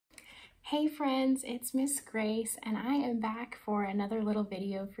Hey friends, it's Miss Grace and I am back for another little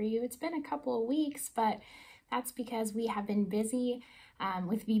video for you. It's been a couple of weeks, but that's because we have been busy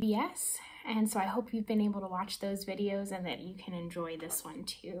with VBS, and so I hope you've been able to watch those videos and that you can enjoy this one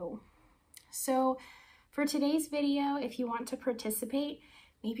too. So for today's video, if you want to participate,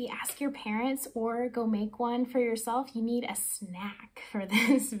 maybe ask your parents or go make one for yourself. You need a snack for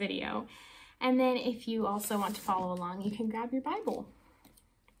this video. And then if you also want to follow along, you can grab your Bible.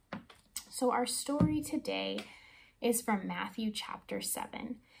 So our story today is from Matthew chapter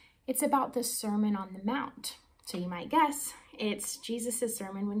 7. It's about the Sermon on the Mount. So you might guess it's Jesus'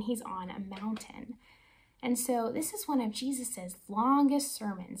 sermon when he's on a mountain. And so this is one of Jesus' longest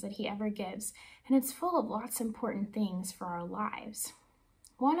sermons that he ever gives, and it's full of lots of important things for our lives.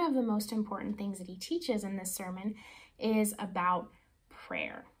 One of the most important things that he teaches in this sermon is about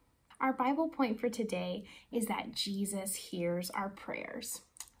prayer. Our Bible point for today is that Jesus hears our prayers.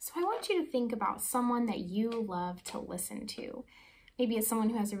 So I want you to think about someone that you love to listen to. Maybe it's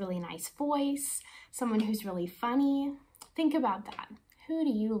someone who has a really nice voice, someone who's really funny. Think about that. Who do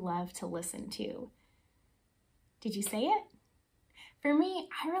you love to listen to? Did you say it? For me,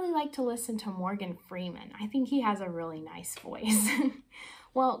 I really like to listen to Morgan Freeman. I think he has a really nice voice.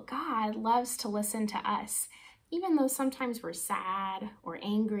 Well, God loves to listen to us. Even though sometimes we're sad or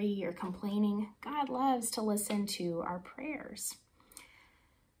angry or complaining, God loves to listen to our prayers.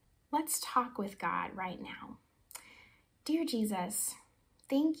 Let's talk with God right now. Dear Jesus,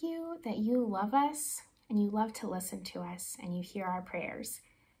 thank you that you love us and you love to listen to us and you hear our prayers.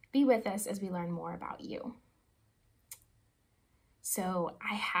 Be with us as we learn more about you. So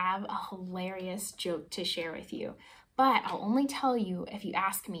I have a hilarious joke to share with you, but I'll only tell you if you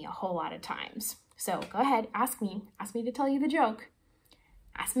ask me a whole lot of times. So go ahead, ask me to tell you the joke.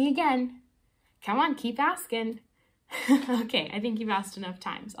 Ask me again. Come on, keep asking. Okay, I think you've asked enough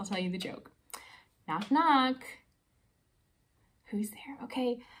times. I'll tell you the joke. Knock, knock. Who's there?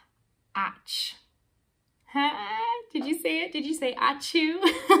 Okay. Ach. Did you say it? Did you say achoo?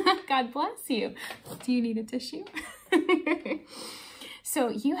 God bless you. Do you need a tissue? So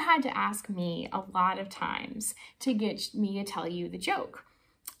you had to ask me a lot of times to get me to tell you the joke.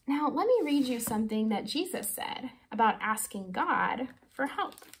 Now, let me read you something that Jesus said about asking God for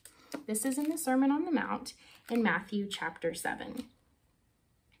help. This is in the Sermon on the Mount in Matthew chapter 7.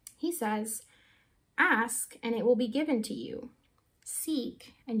 He says, "Ask and it will be given to you.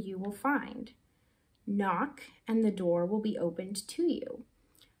 Seek and you will find. Knock and the door will be opened to you.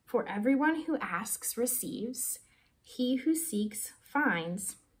 For everyone who asks receives, he who seeks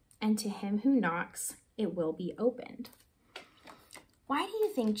finds, and to him who knocks it will be opened." Why do you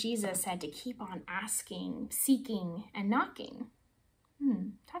think Jesus had to keep on asking, seeking, and knocking?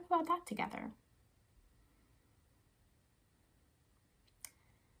 Talk about that together.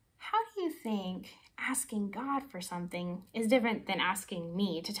 How do you think asking God for something is different than asking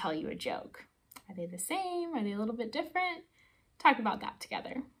me to tell you a joke? Are they the same? Are they a little bit different? Talk about that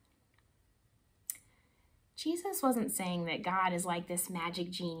together. Jesus wasn't saying that God is like this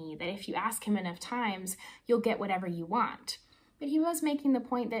magic genie, that if you ask him enough times, you'll get whatever you want. But he was making the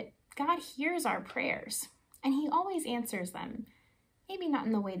point that God hears our prayers, and he always answers them. Maybe not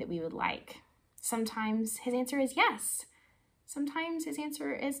in the way that we would like. Sometimes his answer is yes. Sometimes his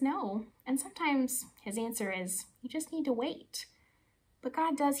answer is no. And sometimes his answer is, you just need to wait. But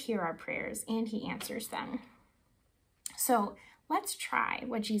God does hear our prayers and he answers them. So let's try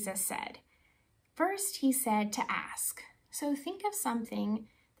what Jesus said. First, he said to ask. So think of something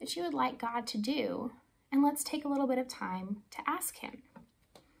that you would like God to do, and let's take a little bit of time to ask him.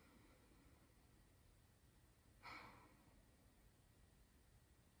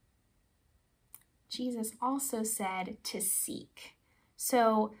 Jesus also said to seek.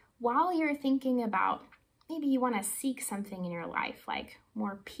 So while you're thinking about maybe you want to seek something in your life, like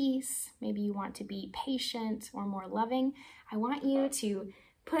more peace, maybe you want to be patient or more loving, I want you to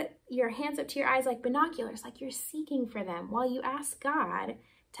put your hands up to your eyes like binoculars, like you're seeking for them while you ask God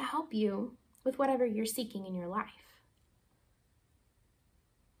to help you with whatever you're seeking in your life.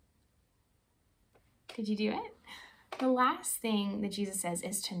 Did you do it? The last thing that Jesus says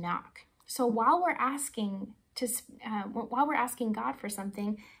is to knock. So while we're asking God for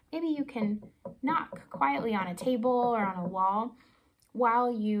something, maybe you can knock quietly on a table or on a wall while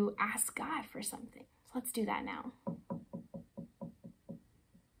you ask God for something. So let's do that now.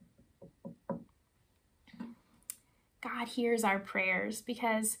 God hears our prayers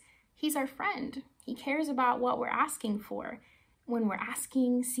because he's our friend. He cares about what we're asking for. When we're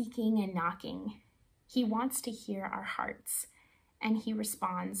asking, seeking, and knocking, he wants to hear our hearts, and he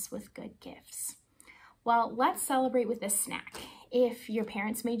responds with good gifts. Well, let's celebrate with a snack. if your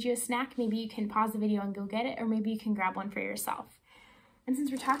parents made you a snack, maybe you can pause the video and go get it, or maybe you can grab one for yourself. And since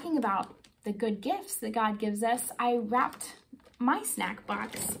we're talking about the good gifts that God gives us, I wrapped my snack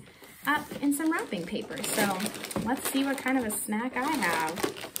box up in some wrapping paper. So let's see what kind of a snack I have.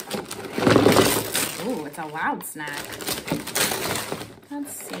 Ooh, it's a loud snack.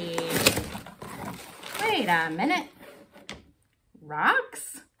 Let's see. Wait a minute.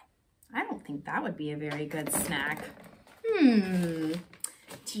 Rocks? I don't think that would be a very good snack.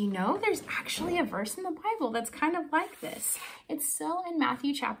 Do you know there's actually a verse in the Bible that's kind of like this? It's still in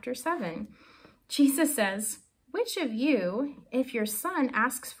Matthew chapter 7. Jesus says, "Which of you, if your son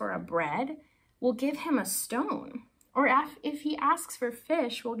asks for a bread, will give him a stone? Or if he asks for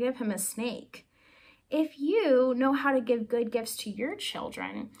fish, will give him a snake? If you know how to give good gifts to your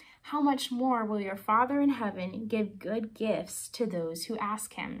children, how much more will your Father in heaven give good gifts to those who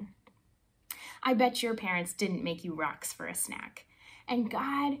ask him?" I bet your parents didn't make you rocks for a snack. And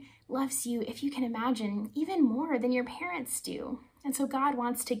God loves you, if you can imagine, even more than your parents do. And so God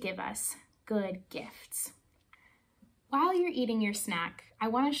wants to give us good gifts. While you're eating your snack, I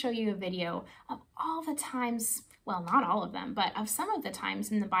want to show you a video of all the times, well, not all of them, but of some of the times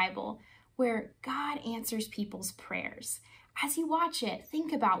in the Bible where God answers people's prayers. As you watch it,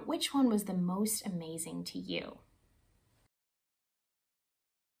 think about which one was the most amazing to you.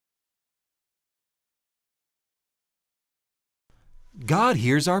 God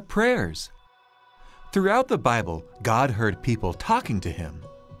hears our prayers. Throughout the Bible, God heard people talking to him.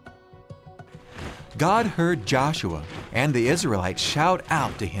 God heard Joshua and the Israelites shout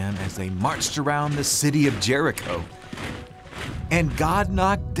out to him as they marched around the city of Jericho. And God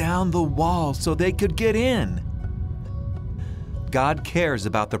knocked down the wall so they could get in. God cares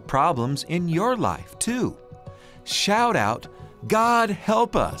about the problems in your life too. Shout out, "God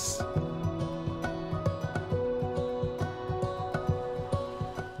help us."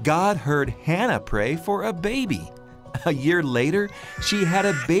 God heard Hannah pray for a baby. A year later, she had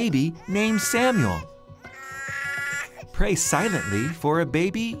a baby named Samuel. Pray silently for a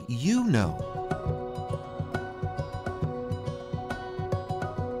baby you know.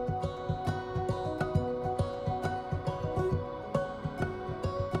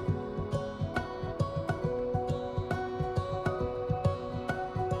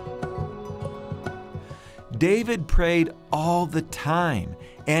 David prayed all the time,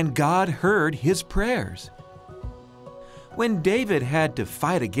 and God heard his prayers. When David had to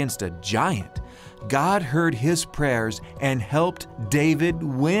fight against a giant, God heard his prayers and helped David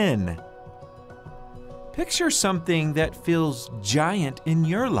win. Picture something that feels giant in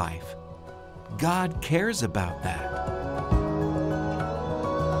your life. God cares about that.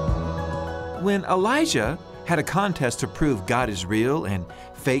 When Elijah had a contest to prove God is real and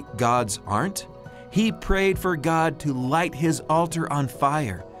fake gods aren't, he prayed for God to light his altar on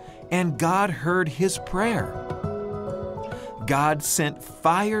fire, and God heard his prayer. God sent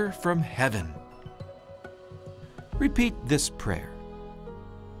fire from heaven. Repeat this prayer.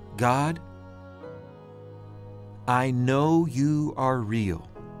 God, I know you are real.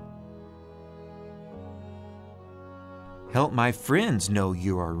 Help my friends know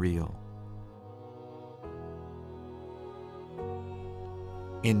you are real.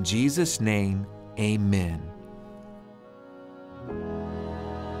 In Jesus' name, amen.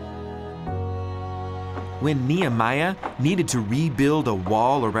 When Nehemiah needed to rebuild a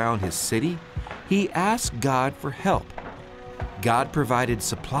wall around his city, he asked God for help. God provided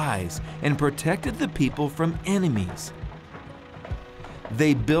supplies and protected the people from enemies.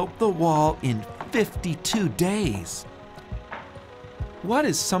 They built the wall in 52 days. What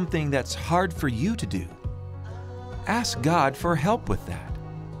is something that's hard for you to do? Ask God for help with that.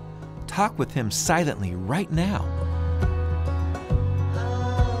 Talk with Him silently right now.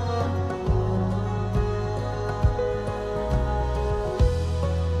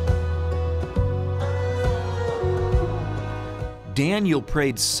 Daniel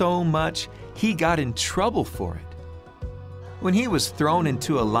prayed so much, he got in trouble for it. When he was thrown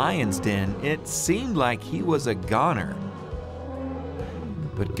into a lion's den, it seemed like he was a goner.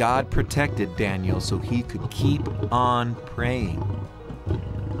 But God protected Daniel so he could keep on praying.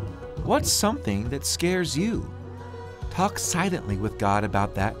 What's something that scares you? Talk silently with God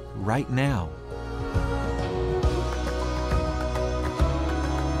about that right now.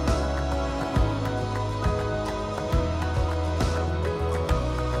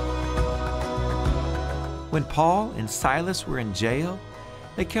 When Paul and Silas were in jail,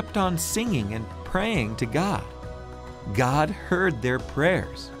 they kept on singing and praying to God. God heard their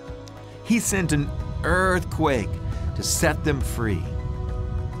prayers. He sent an earthquake to set them free.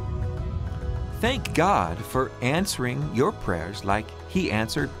 Thank God for answering your prayers like He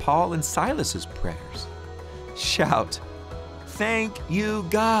answered Paul and Silas's prayers. Shout, "Thank you,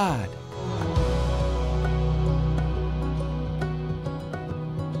 God!"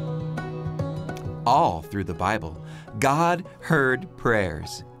 All through the Bible, God heard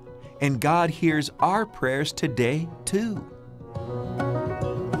prayers, and God hears our prayers today too.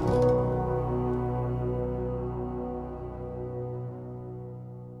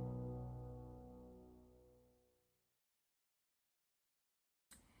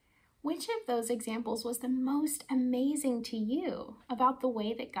 Which of those examples was the most amazing to you about the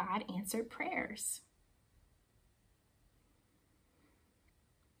way that God answered prayers?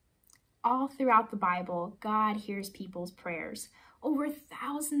 All throughout the Bible, God hears people's prayers. Over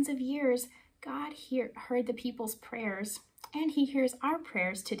thousands of years, God heard the people's prayers, and He hears our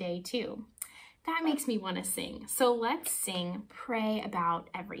prayers today too. That makes me want to sing. So let's sing Pray About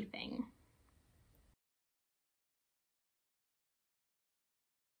Everything.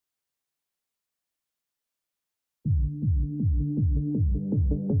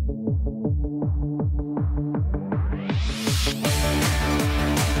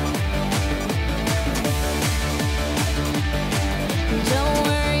 Don't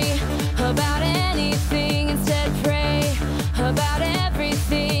worry about anything, instead pray about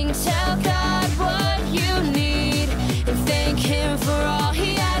everything. Tell God what you need and thank Him for all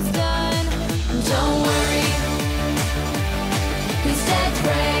He has done. Don't worry, instead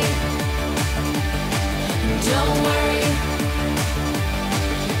pray. Don't worry,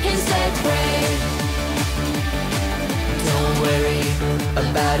 instead pray. Don't worry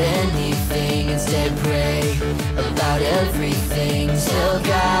about anything, instead pray about everything. Tell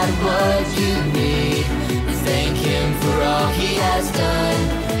God what you need and thank Him for all He has done.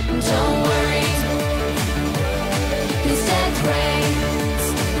 Don't worry, instead pray.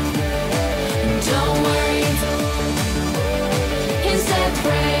 Don't worry, instead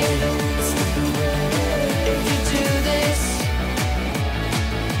pray. If you do this,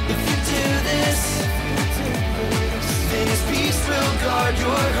 then His peace will guard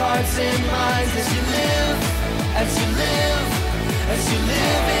your hearts and minds as you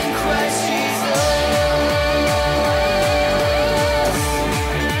live in Christ Jesus.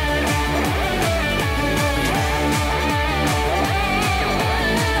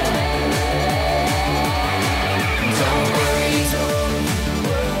 Don't worry,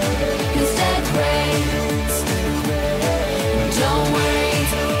 instead pray. Don't worry,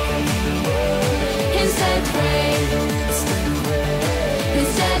 instead pray.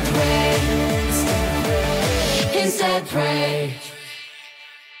 Instead pray. Instead pray.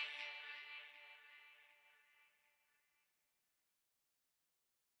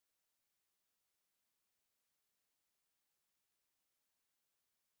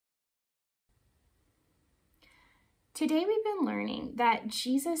 Today we've been learning that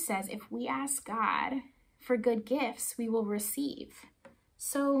Jesus says if we ask God for good gifts, we will receive.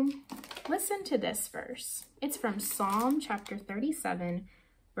 So listen to this verse. It's from Psalm chapter 37,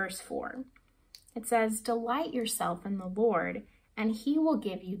 verse 4. It says, "Delight yourself in the Lord, and He will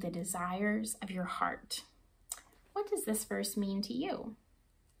give you the desires of your heart." What does this verse mean to you?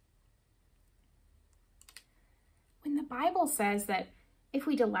 When the Bible says that if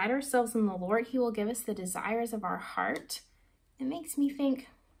we delight ourselves in the Lord, He will give us the desires of our heart, it makes me think,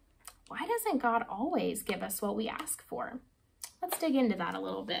 why doesn't God always give us what we ask for? Let's dig into that a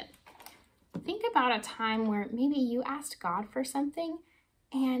little bit. Think about a time where maybe you asked God for something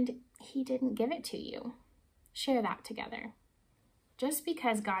and He didn't give it to you. Share that together. Just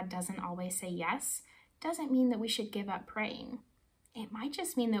because God doesn't always say yes, doesn't mean that we should give up praying. It might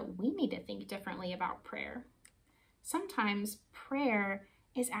just mean that we need to think differently about prayer. Sometimes prayer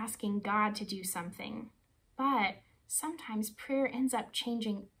is asking God to do something, but sometimes prayer ends up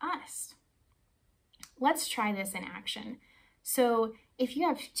changing us. Let's try this in action. So if you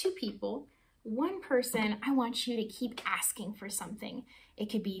have two people, one person, I want you to keep asking for something. It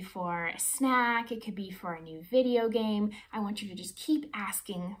could be for a snack, it could be for a new video game. I want you to just keep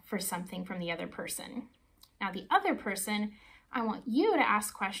asking for something from the other person. Now the other person, I want you to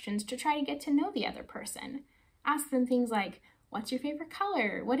ask questions to try to get to know the other person. Ask them things like, what's your favorite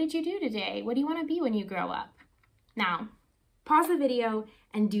color? What did you do today? What do you want to be when you grow up? Now, pause the video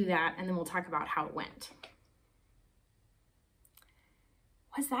and do that, and then we'll talk about how it went.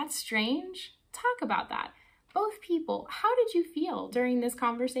 Was that strange? Talk about that. Both people, how did you feel during this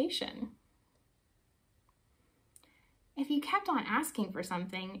conversation? If you kept on asking for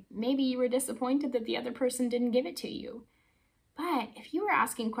something, maybe you were disappointed that the other person didn't give it to you. But if you were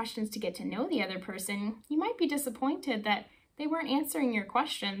asking questions to get to know the other person, you might be disappointed that they weren't answering your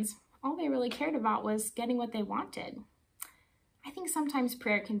questions all they really cared about was getting what they wanted. I think sometimes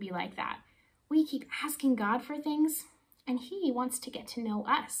prayer can be like that. We keep asking God for things, and He wants to get to know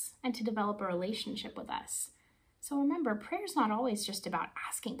us and to develop a relationship with us. So remember, prayer is not always just about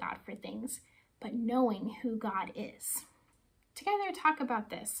asking God for things, but knowing who God is. Together, talk about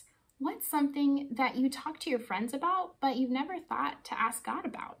this. What's something that you talk to your friends about, but you've never thought to ask God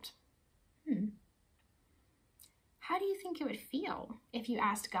about? How do you think it would feel if you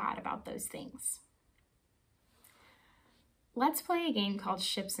asked God about those things? Let's play a game called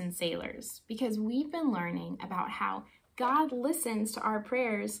Ships and Sailors, because we've been learning about how God listens to our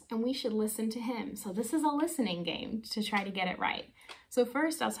prayers and we should listen to Him. So this is a listening game to try to get it right. So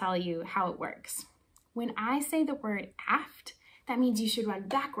first I'll tell you how it works. When I say the word aft, that means you should run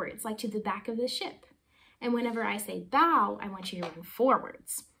backwards, like to the back of the ship. And whenever I say bow, I want you to run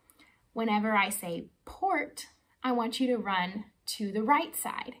forwards. Whenever I say port, I want you to run to the right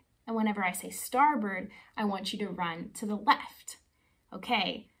side. And whenever I say starboard, I want you to run to the left.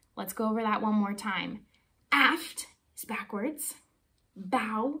 Okay, let's go over that one more time. Aft is backwards.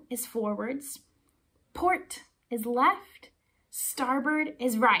 Bow is forwards. Port is left. Starboard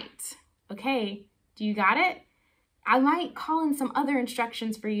is right. Okay, do you got it? I might call in some other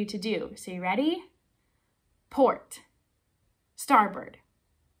instructions for you to do. So you ready? Port. Starboard.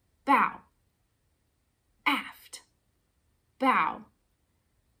 Bow. Aft. Bow.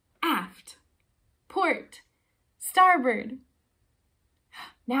 Aft. Port. Starboard.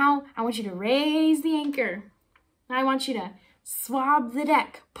 Now I want you to raise the anchor. I want you to swab the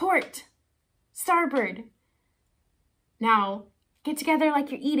deck. Port. Starboard. Now get together like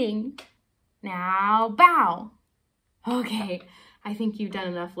you're eating. Now bow. Okay, I think you've done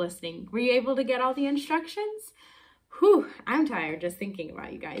enough listening. Were you able to get all the instructions? Whew, I'm tired just thinking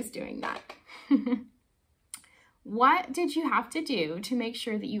about you guys doing that. What did you have to do to make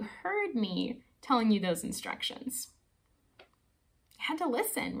sure that you heard me telling you those instructions? You had to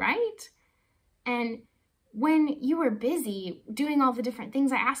listen, right? And when you were busy doing all the different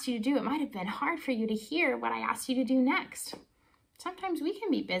things I asked you to do, it might have been hard for you to hear what I asked you to do next. Sometimes we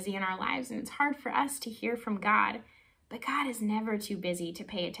can be busy in our lives and it's hard for us to hear from God, but God is never too busy to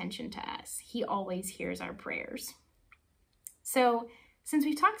pay attention to us. He always hears our prayers. So since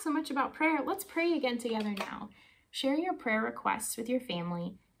we've talked so much about prayer, let's pray again together now. Share your prayer requests with your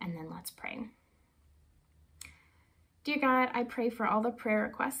family, and then let's pray. Dear God, I pray for all the prayer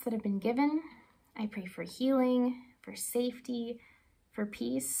requests that have been given. I pray for healing, for safety, for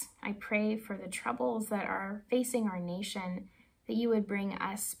peace. I pray for the troubles that are facing our nation, that you would bring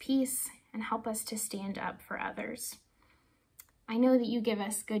us peace and help us to stand up for others. I know that you give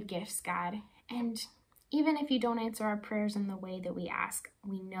us good gifts, God, and even if you don't answer our prayers in the way that we ask,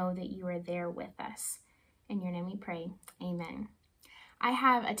 we know that you are there with us. In your name we pray, amen. I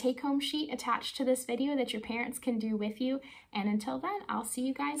have a take-home sheet attached to this video that your parents can do with you, and until then, I'll see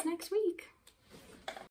you guys next week.